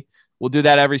correctly. We'll do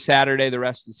that every Saturday the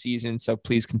rest of the season. So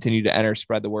please continue to enter,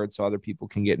 spread the word so other people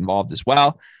can get involved as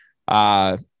well.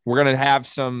 We're going to have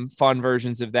some fun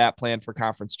versions of that planned for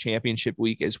conference championship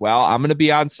week as well. I'm going to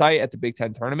be on site at the Big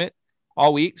Ten tournament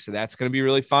all week. So that's going to be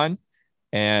really fun.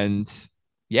 And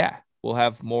yeah, we'll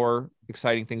have more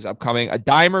exciting things upcoming. A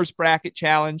Dimers bracket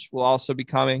challenge will also be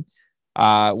coming.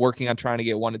 Working on trying to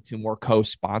get 1 to 2 more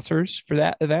co-sponsors for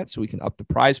that event so we can up the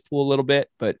prize pool a little bit.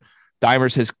 But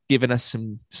Dimers has given us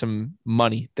some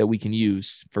money that we can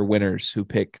use for winners who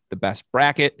pick the best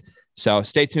bracket. So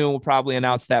stay tuned. We'll probably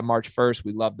announce that March 1st.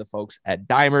 We love the folks at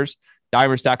Dimers.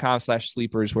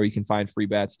 Dimers.com/sleepers, where you can find free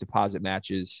bets, deposit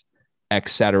matches,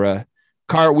 etc.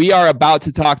 Car, we are about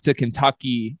to talk to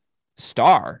Kentucky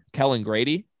star Kellan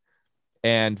Grady.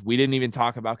 And we didn't even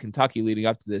talk about Kentucky leading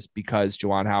up to this because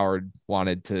Juwan Howard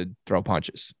wanted to throw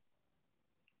punches.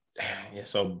 Yeah,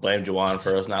 so blame Juwan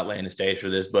for us not laying the stage for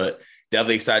this, but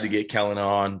definitely excited to get Kellan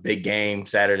on. Big game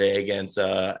Saturday against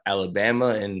Alabama.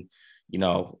 And,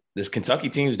 this Kentucky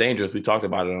team is dangerous. We talked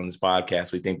about it on this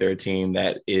podcast. We think they're a team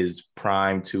that is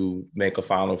primed to make a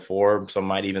Final Four. Some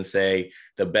might even say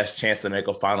the best chance to make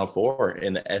a Final Four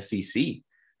in the SEC,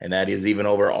 and that is even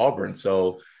over Auburn.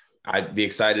 So I'd be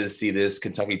excited to see this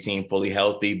Kentucky team fully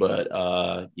healthy. But,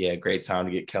 great time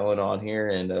to get Kellan on here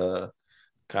and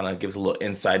kind of gives a little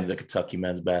insight into Kentucky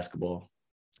men's basketball.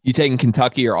 You taking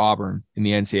Kentucky or Auburn in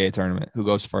the NCAA tournament? Who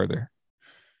goes further?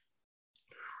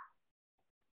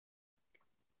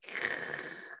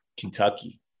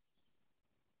 Kentucky.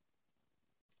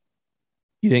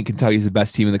 You think Kentucky's the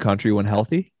best team in the country when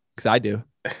healthy? Because I do.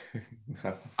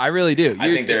 I really do.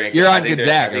 You're on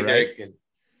Gonzaga, right?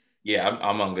 Yeah,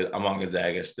 I'm on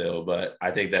Gonzaga still, but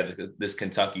I think that this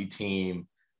Kentucky team,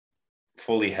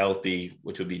 fully healthy,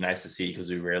 which would be nice to see because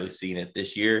we've rarely seen it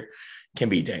this year, can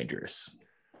be dangerous.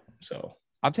 So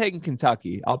I'm taking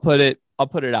Kentucky. I'll put it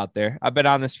out there. I've been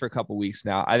on this for a couple of weeks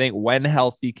now. I think when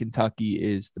healthy, Kentucky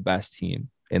is the best team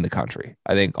in the country.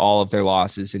 I think all of their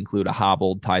losses include a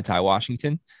hobbled Ty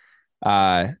Washington.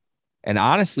 And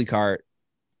honestly, Cart,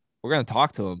 we're going to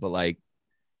talk to him, but like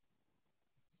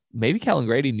maybe Kellan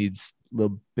Grady needs a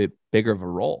little bit bigger of a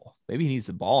role. Maybe he needs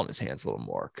the ball in his hands a little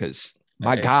more because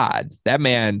my God, that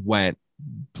man went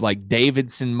like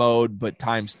Davidson mode, but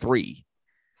times 3.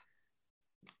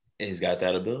 And he's got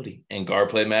that ability. And guard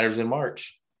play matters in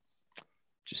March.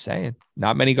 Just saying.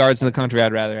 Not many guards in the country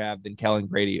I'd rather have than Kellan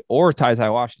Grady or Ty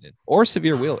Washington or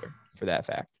Severe Wheeler for that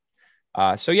fact.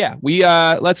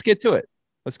 Let's get to it.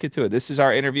 This is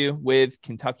our interview with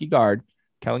Kentucky guard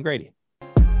Kellan Grady.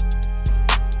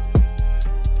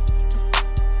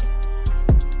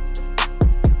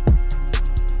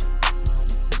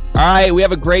 All right, we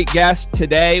have a great guest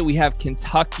today. We have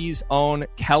Kentucky's own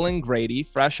Kellan Grady,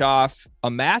 fresh off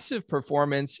a massive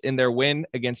performance in their win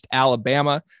against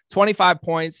Alabama. 25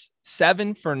 points,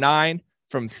 7 for 9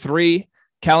 from 3.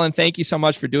 Kellan, thank you so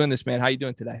much for doing this, man. How you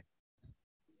doing today?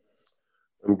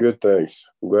 I'm good, thanks.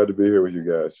 I'm glad to be here with you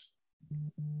guys.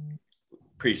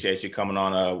 Appreciate you coming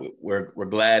on. We're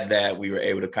glad that we were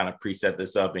able to kind of preset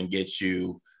this up and get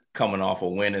you coming off a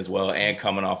win as well and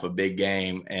coming off a big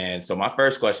game. And so my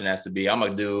first question has to be, I'm a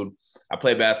dude, I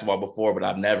played basketball before, but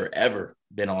I've never, ever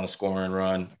been on a scoring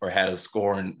run or had a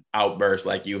scoring outburst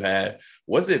like you had.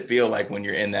 What does it feel like when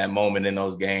you're in that moment in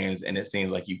those games and it seems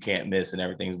like you can't miss and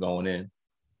everything's going in?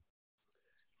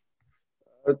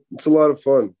 It's a lot of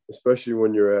fun, especially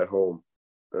when you're at home.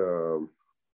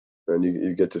 And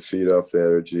you get to feed off the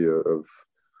energy of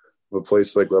a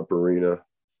place like Rupp Arena.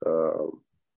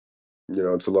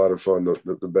 It's a lot of fun.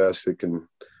 The basket can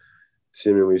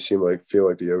seemingly feel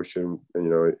like the ocean,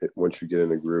 and once you get in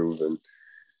the groove. And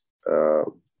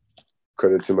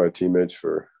credit to my teammates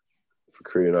for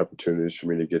creating opportunities for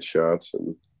me to get shots,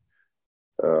 and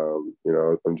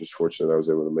I'm just fortunate I was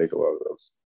able to make a lot of them.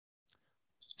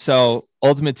 So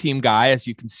ultimate team guy, as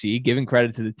you can see, giving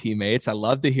credit to the teammates. I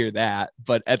love to hear that.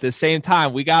 But at the same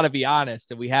time, we got to be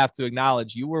honest and we have to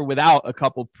acknowledge you were without a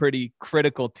couple pretty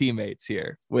critical teammates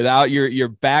here, without your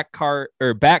backcourt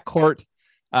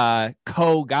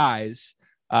co-guys,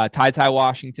 Ty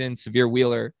Washington, Severe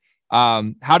Wheeler.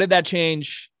 How did that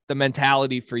change the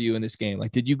mentality for you in this game?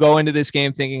 Like, did you go into this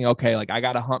game thinking, okay, like I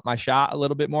got to hunt my shot a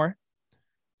little bit more?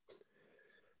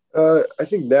 I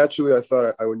think naturally I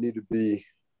thought I would need to be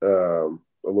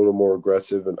a little more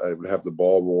aggressive and I would have the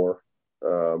ball more.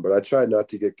 But I tried not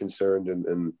to get concerned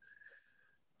and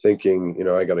thinking,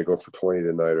 I got to go for 20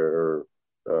 tonight or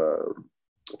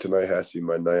tonight has to be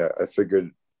my night. I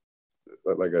figured,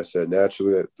 like I said,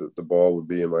 naturally that the ball would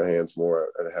be in my hands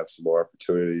more and I'd have some more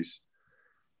opportunities.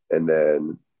 And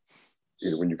then,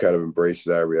 when you kind of embrace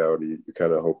that reality, you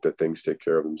kind of hope that things take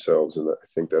care of themselves. And I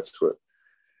think that's what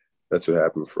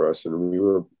happened for us. And we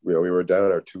were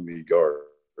down our 2 lead guards.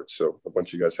 So a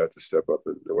bunch of guys had to step up,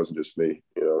 and it wasn't just me.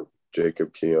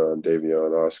 Jacob, Keon,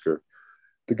 Davion, Oscar,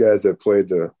 the guys that played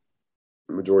the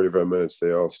majority of our minutes,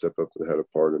 they all stepped up and had a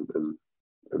part in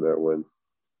that win.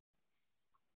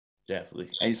 Definitely.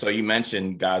 And so you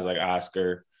mentioned guys like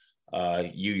Oscar,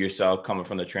 you yourself coming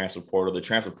from the transfer portal. The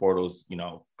transfer portal is,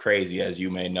 crazy, as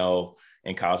you may know,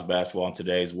 in college basketball in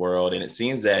today's world. And it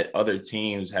seems that other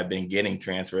teams have been getting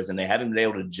transfers and they haven't been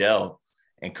able to gel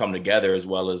and come together as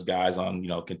well as guys on,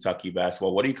 Kentucky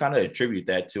basketball. What do you kind of attribute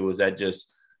that to? Is that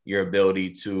just your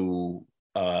ability to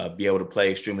be able to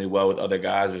play extremely well with other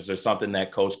guys? Or is there something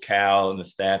that Coach Cal and the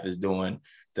staff is doing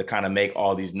to kind of make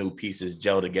all these new pieces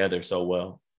gel together so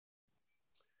well?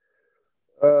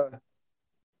 I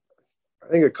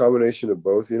think a combination of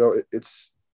both.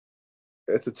 It's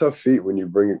a tough feat when you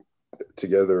bring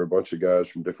together a bunch of guys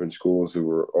from different schools who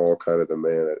were all kind of the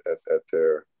man at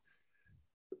their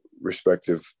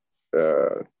respective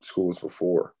schools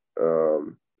before.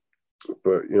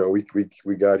 But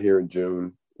we got here in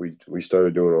June. We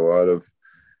started doing a lot of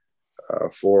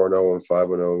 4-0 and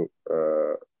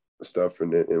 5-0 stuff in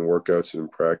workouts and in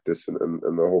practice, and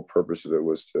the whole purpose of it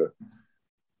was to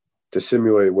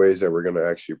simulate ways that we're going to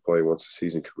actually play once the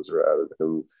season comes around.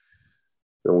 And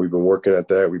we've been working at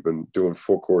that. We've been doing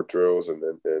full court drills and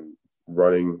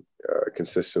running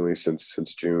consistently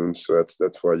since June. So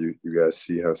that's why you guys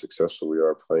see how successful we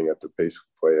are playing at the pace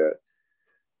we play at.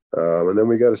 And then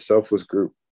we got a selfless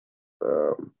group.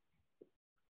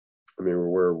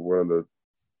 We're one of the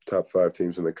top 5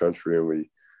 teams in the country, and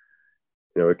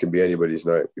it can be anybody's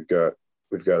night. We've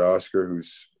got Oscar,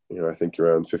 who's, I think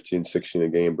around 15, 16 a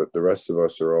game, but the rest of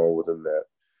us are all within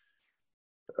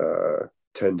that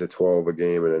 10 to 12 a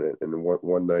game. And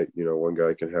one night, one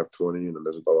guy can have 20, and then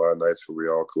there's a lot of nights where we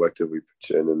all collectively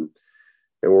pitch in, and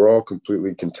we're all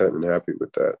completely content and happy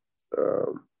with that.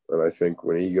 And I think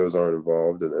when egos aren't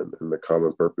involved and the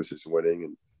common purpose is winning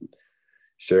and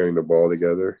sharing the ball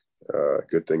together,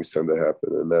 good things tend to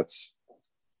happen. And that's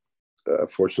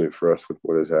fortunately for us with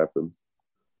what has happened.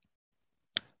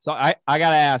 So I got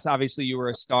to ask, obviously you were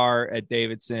a star at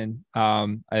Davidson.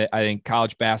 I think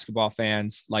college basketball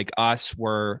fans like us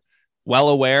were well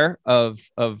aware of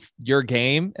your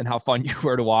game and how fun you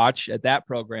were to watch at that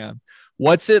program.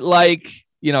 What's it like,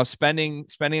 spending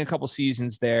a couple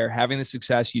seasons there, having the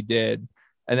success you did,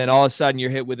 and then all of a sudden you're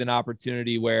hit with an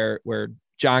opportunity where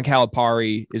John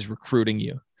Calipari is recruiting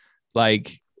you?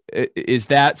 Like, is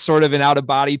that sort of an out of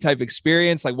body type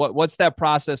experience? Like what's that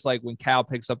process like when Cal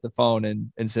picks up the phone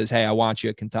and says, "Hey, I want you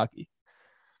at Kentucky"?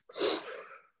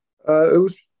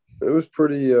 It was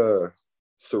pretty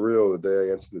surreal the day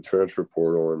I entered the transfer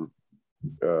portal, and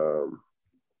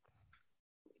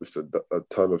just a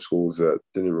ton of schools that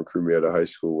didn't recruit me out of high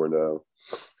school were now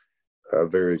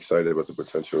very excited about the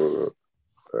potential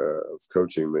of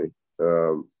coaching me.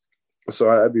 So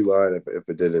I'd be lying if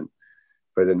I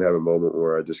didn't have a moment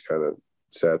where I just kind of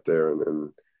sat there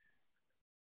and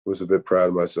was a bit proud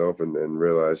of myself and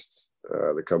realized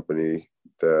the company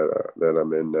that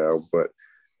I'm in now. But,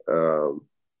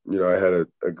 I had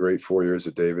a great 4 years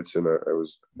at Davidson. I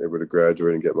was able to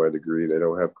graduate and get my degree. They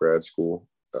don't have grad school.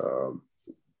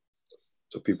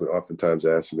 So people oftentimes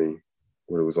ask me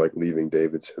what it was like leaving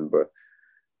Davidson, but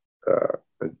I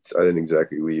didn't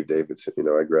exactly leave Davidson.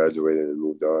 I graduated and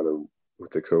moved on, and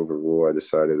with the COVID rule, I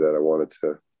decided that I wanted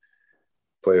to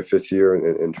play a 5th year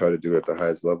and try to do it at the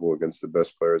highest level against the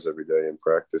best players every day in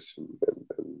practice.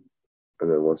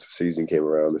 And then once the season came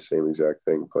around, the same exact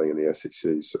thing, playing in the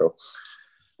SEC. So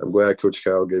I'm glad Coach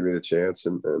Cal gave me the chance,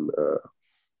 and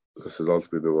this has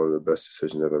ultimately been one of the best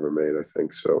decisions I've ever made, I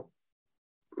think. So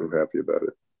I'm happy about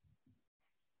it.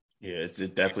 Yeah, it's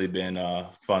definitely been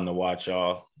fun to watch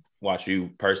you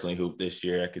personally hoop this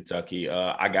year at Kentucky.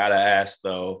 I got to ask,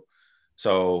 though,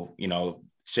 so,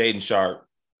 Shaedon Sharpe,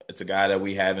 it's a guy that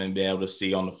we haven't been able to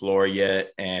see on the floor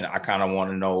yet. And I kind of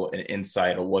want to know an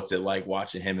insight of what's it like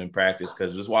watching him in practice,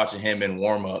 because just watching him in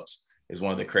warmups is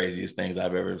one of the craziest things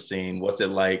I've ever seen. What's it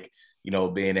like,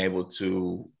 being able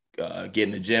to get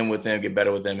in the gym with him, get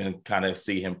better with him, and kind of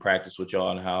see him practice with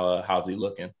y'all, and how's he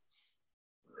looking?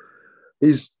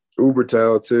 He's uber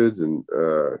talented and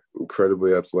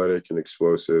incredibly athletic and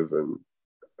explosive, and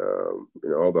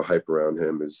all the hype around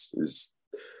him is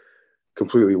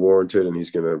completely warranted, and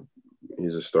he's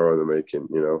a star in the making.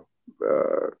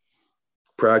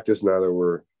 Practice now that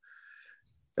we're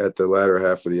at the latter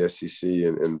half of the SEC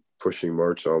and pushing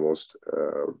March almost,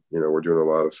 we're doing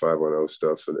a lot of 5-on-0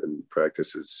 stuff, and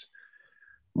practice is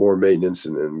more maintenance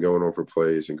and going over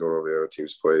plays and going over the other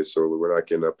team's plays. So we're not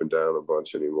getting up and down a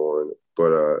bunch anymore.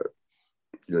 But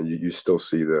you still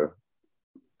see the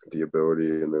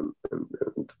ability and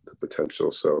the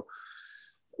potential. So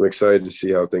I'm excited to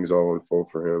see how things all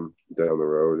unfold for him down the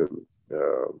road, and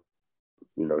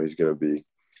he's going to be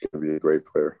a great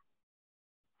player.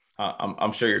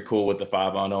 I'm sure you're cool with the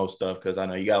 5-on-0 stuff, because I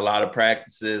know you got a lot of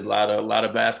practices, a lot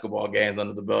of basketball games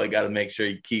under the belt. You got to make sure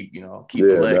you keep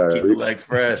the legs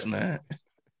fresh, man.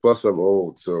 Plus, I'm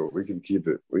old, so we can keep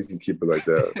it like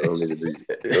that.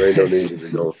 There ain't no need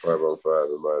to go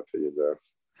 5-on-5 in my opinion now.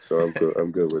 So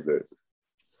I'm good with it.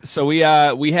 So we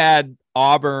had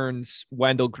Auburn's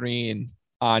Wendell Green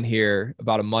on here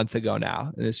about a month ago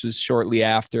now, and this was shortly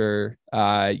after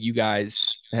you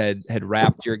guys had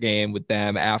wrapped your game with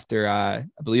them. After I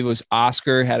believe it was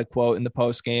Oscar had a quote in the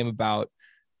post game about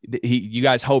you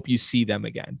guys hope you see them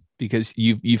again, because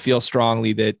you feel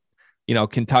strongly that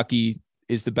Kentucky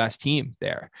is the best team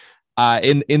there.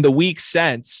 In the week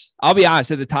since, I'll be honest,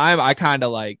 at the time I kind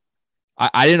of I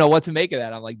didn't know what to make of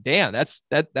that. I'm like, damn,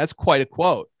 that's quite a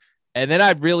quote. And then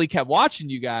I really kept watching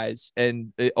you guys.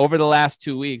 And over the last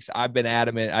 2 weeks, I've been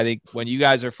adamant. I think when you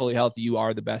guys are fully healthy, you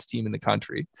are the best team in the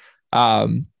country.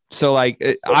 So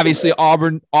like, obviously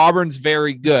Auburn's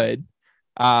very good.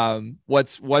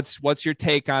 What's your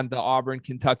take on the Auburn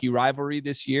Kentucky rivalry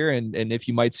this year? And if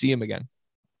you might see him again?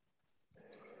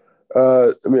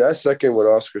 I mean, I second what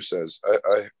Oscar says.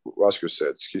 Oscar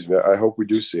said, excuse me. I hope we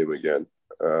do see him again.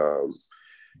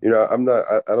 You know,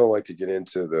 I don't like to get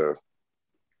into the,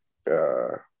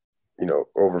 you know,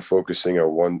 over focusing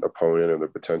on one opponent and the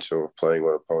potential of playing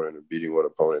one opponent and beating one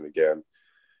opponent again.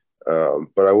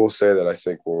 But I will say that I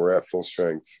think when we're at full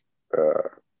strength,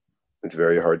 it's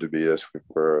very hard to beat us.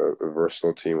 We're a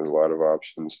versatile team with a lot of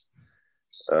options.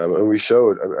 And we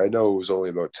showed, I know it was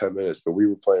only about 10 minutes, but we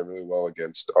were playing really well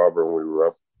against Auburn when we were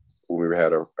up, when we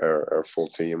had our full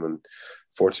team. And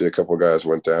fortunately, a couple of guys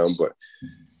went down, but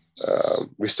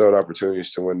we still had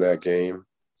opportunities to win that game.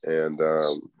 And,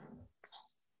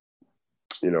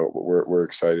 you know, we're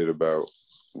excited about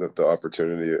the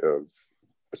opportunity of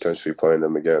potentially playing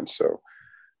them again. So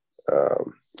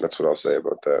that's what I'll say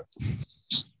about that.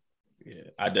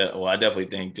 Yeah, I definitely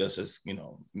think, just as, you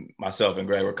know, myself and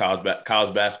Greg were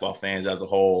college basketball fans as a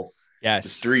whole. Yes. The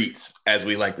streets, as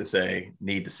we like to say,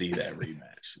 need to see that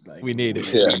rematch. Like, we need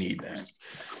it. We need that.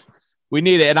 We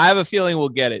need it, and I have a feeling we'll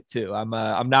get it too.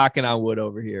 I'm knocking on wood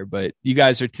over here, but you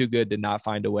guys are too good to not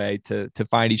find a way to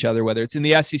find each other, whether it's in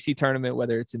the SEC tournament,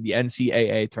 whether it's in the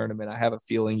NCAA tournament. I have a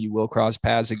feeling you will cross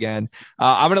paths again.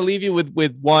 I'm going to leave you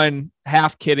with one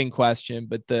half kidding question,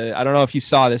 but I don't know if you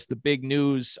saw this. The big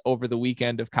news over the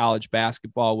weekend of college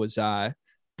basketball was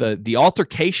the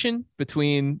altercation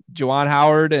between Juwan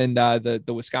Howard and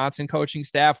the Wisconsin coaching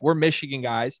staff. We're Michigan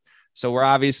guys, so we're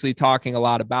obviously talking a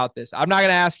lot about this. I'm not going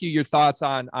to ask you your thoughts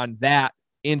on that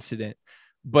incident,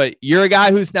 but you're a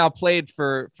guy who's now played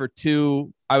for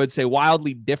two, I would say,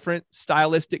 wildly different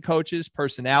stylistic coaches,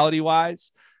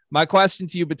 personality-wise. My question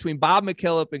to you, between Bob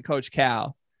McKillop and Coach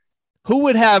Cal, who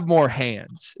would have more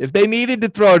hands if they needed to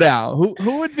throw down?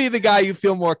 Who would be the guy you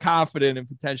feel more confident in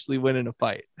potentially winning a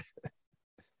fight?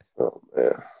 Oh,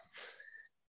 man.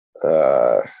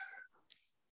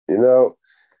 You know,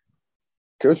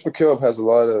 Coach McKillop has a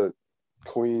lot of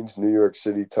Queens, New York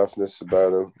City toughness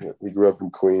about him. He grew up in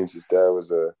Queens. His dad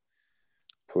was a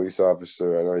police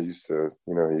officer. I know he used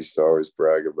to always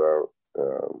brag about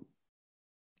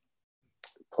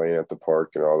playing at the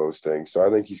park and all those things. So I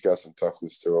think he's got some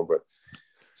toughness to him, but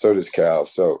so does Cal.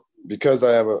 So because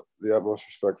I have the utmost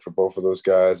respect for both of those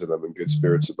guys and I'm in good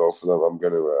spirits with both of them, I'm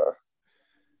going to,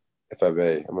 if I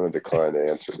may, I'm going to decline to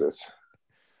answer this.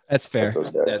 That's fair. That's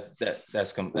okay.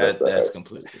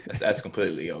 That's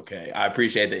completely okay. I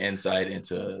appreciate the insight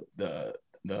into the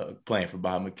playing for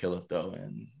Bob McKillop, though,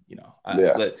 and you know,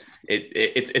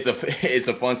 it's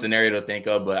a fun scenario to think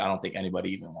of, but I don't think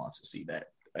anybody even wants to see that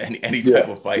any type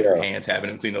of fight or hands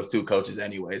happening between those two coaches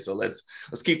anyway. So let's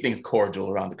keep things cordial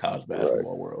around the college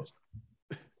basketball world.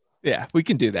 Yeah, we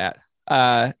can do that.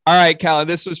 All right, Kellan,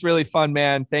 this was really fun,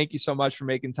 man. Thank you so much for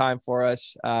making time for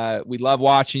us. We love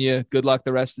watching you. Good luck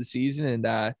the rest of the season. And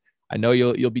I know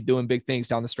you'll be doing big things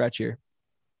down the stretch here.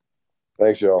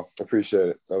 Thanks, y'all. Appreciate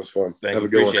it. That was fun. Have a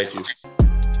good one. Appreciate you.